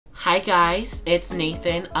Hi guys, it's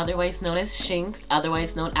Nathan, otherwise known as Shinx,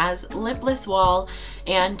 otherwise known as Lipless Wall,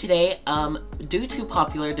 and today, due to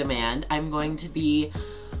popular demand, I'm going to be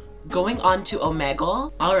going on to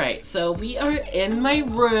Omegle. Alright, so we are in my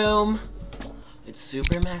room. It's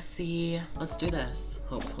super messy. Let's do this.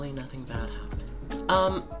 Hopefully nothing bad happens.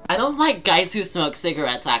 I don't like guys who smoke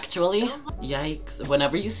cigarettes, actually. Yikes.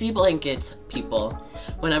 Whenever you see blankets, people,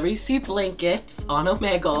 whenever you see blankets on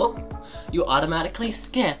Omegle, you automatically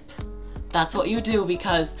skip. That's what you do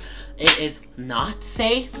because it is not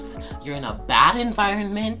safe. You're in a bad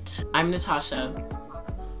environment. I'm Natasha.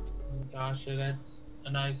 Natasha, that's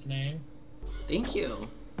a nice name. Thank you.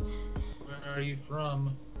 Where are you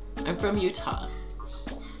from? I'm from Utah.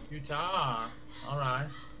 Utah. Alright.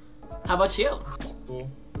 How about you? Cool.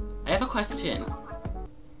 I have a question.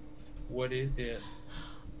 What is it?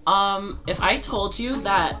 If I told you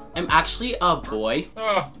that I'm actually a boy.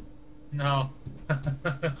 Oh, no.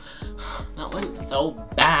 That went so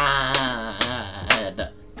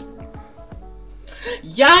bad.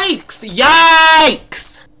 Yikes!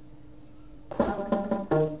 Yikes!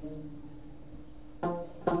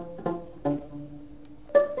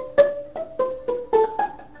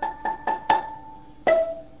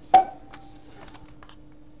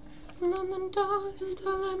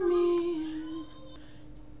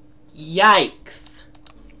 Yikes.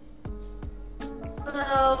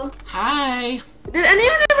 Hello. Hi. Did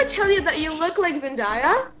anyone ever tell you that you look like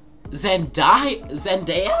Zendaya?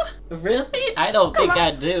 Zendaya? Really? I don't think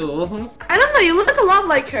I do. I don't know, you look a lot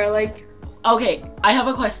like her, like... Okay, I have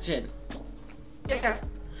a question.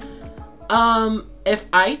 Yes. If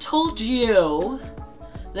I told you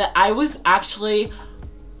that I was actually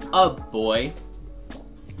a boy,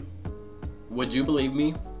 would you believe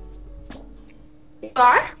me? You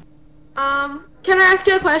are? Can I ask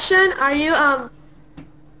you a question? Are you,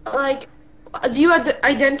 like, do you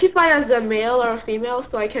identify as a male or a female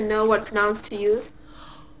so I can know what pronouns to use?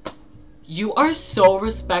 You are so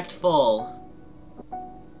respectful.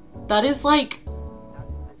 That is like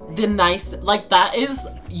the nice, like that is,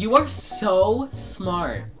 you are so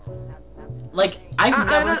smart. Like, I've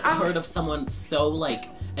never heard of someone so like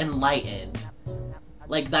enlightened.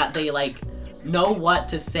 Like that they like know what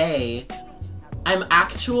to say. I'm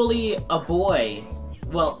actually a boy.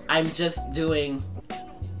 Well, I'm just doing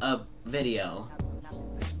a video.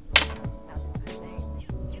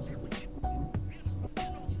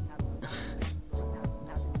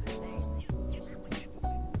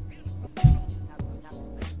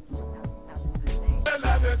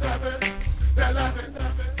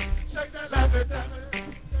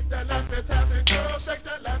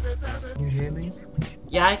 Can you hear me?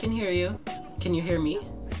 Yeah, I can hear you. Can you hear me?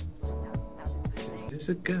 Is this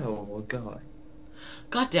a girl or a guy?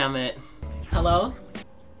 God damn it. Hello?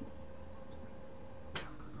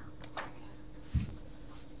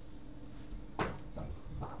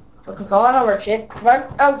 Coca-Cola over shit.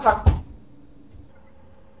 Oh, fuck.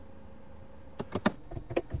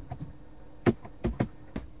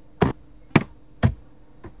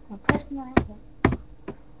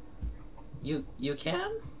 You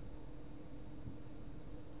can?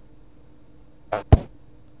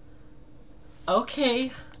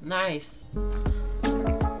 Okay, nice.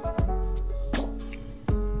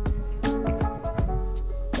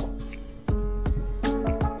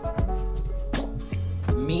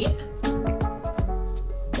 Me?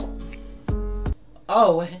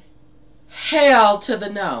 Oh, hell to the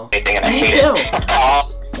no. Me too.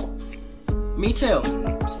 Me too.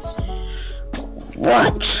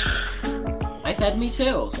 What? I said me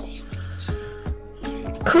too.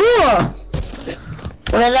 Cool.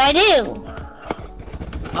 What did I do?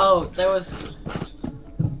 Oh, there was...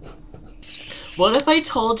 What if I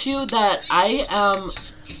told you that I am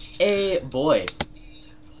a boy?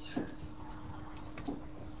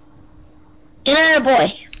 You're not a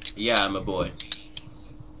boy. Yeah, I'm a boy.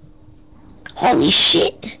 Holy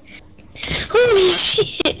shit. Holy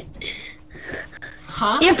shit.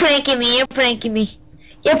 Huh? You're pranking me. You're pranking me.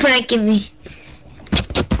 You're pranking me.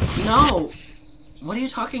 No. What are you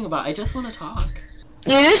talking about? I just want to talk.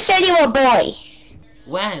 You just said you were a boy.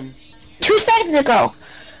 When? 2 seconds ago.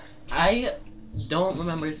 I don't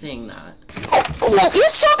remember saying that. Oh, you're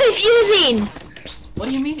so confusing. What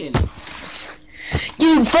do you mean?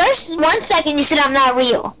 You first 1 second you said I'm not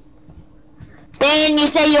real. Then you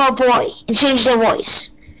said you're a boy and changed your voice.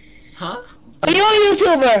 Huh? Are you a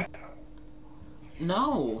YouTuber?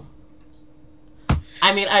 No.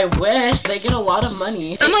 I mean, I wish. They get a lot of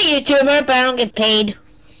money. I'm a YouTuber, but I don't get paid.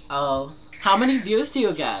 Oh. How many views do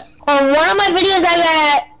you get? On one of my videos I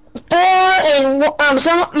got 4, and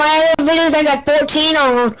some of my other videos I got 14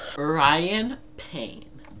 on. Ryan Payne.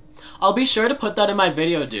 I'll be sure to put that in my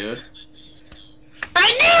video, dude.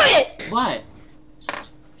 I knew it! What?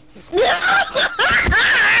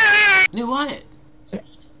 Knew what?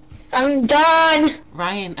 I'm done.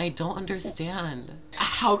 Ryan, I don't understand.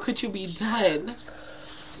 How could you be done?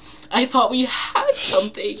 I thought we had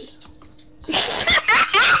something.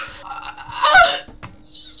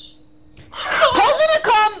 Post in the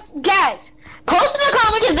guys. Post in the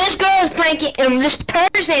comments if this girl is pranking, this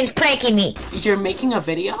person is pranking me. You're making a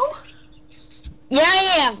video? Yeah,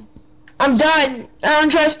 I am. I'm done. I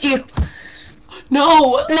don't trust you.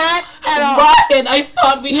 No! Not at all. Ryan, I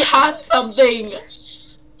thought we had something!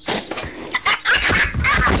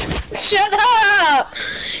 Shut up!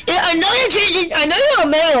 Yeah, I know you're changing. I know you're a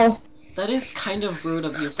male. That is kind of rude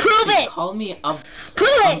of you. Prove to it! Call me a...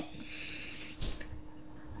 Prove it!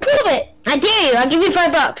 Prove it! I dare you. I'll give you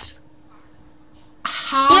 $5.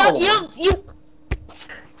 How? You.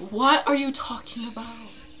 What are you talking about?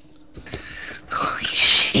 Holy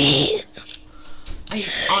shit. I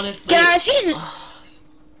honestly... Gosh, she's...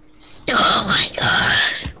 Oh my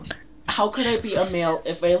god. How could I be a male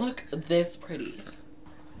if I look this pretty?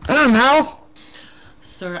 I don't know.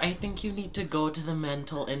 Sir, I think you need to go to the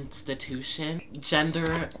mental institution.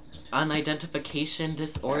 Gender unidentification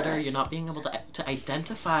disorder. You're not being able to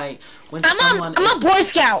identify when someone I'm a Boy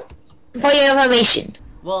Scout. For your information.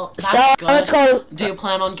 Well, that's So, good. let's go. Do you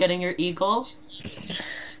plan on getting your eagle?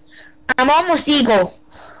 I'm almost Eagle.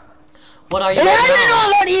 What are you What right do you now? know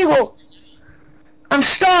about Eagle? I'm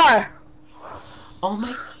Star. Oh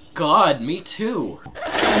my god, me too.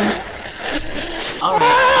 Alright,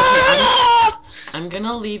 okay, I'm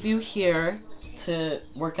gonna leave you here to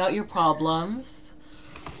work out your problems.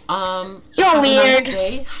 You're have a weird. nice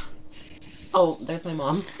day. Oh, there's my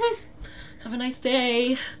mom. Have a nice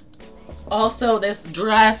day. Also, this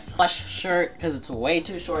dress / shirt, because it's way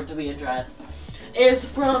too short to be a dress, is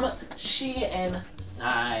from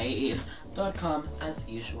SheInside.com as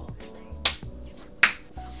usual.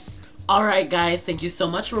 Alright guys, thank you so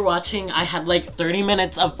much for watching. I had like 30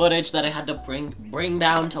 minutes of footage that I had to bring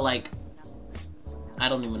down to like, I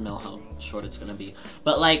don't even know how short it's gonna be.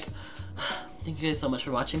 But like, thank you guys so much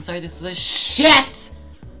for watching. Sorry this is a shit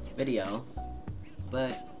video,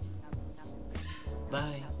 but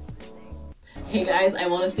bye. Hey guys, I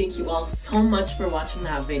want to thank you all so much for watching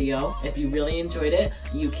that video. If you really enjoyed it,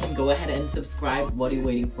 you can go ahead and subscribe. What are you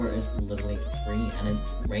waiting for? It's literally free and it's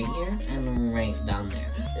right here and right down there.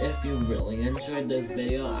 If you really enjoyed this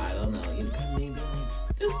video, I don't know, you could maybe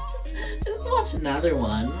like, just watch another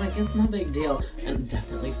one. Like, it's no big deal. And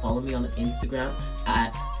definitely follow me on Instagram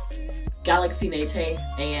at GalaxyNate,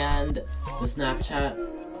 and the Snapchat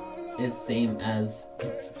is same as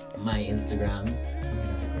my Instagram. I'm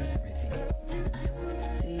gonna regret everything. And I will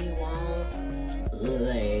see you all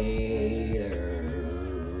later.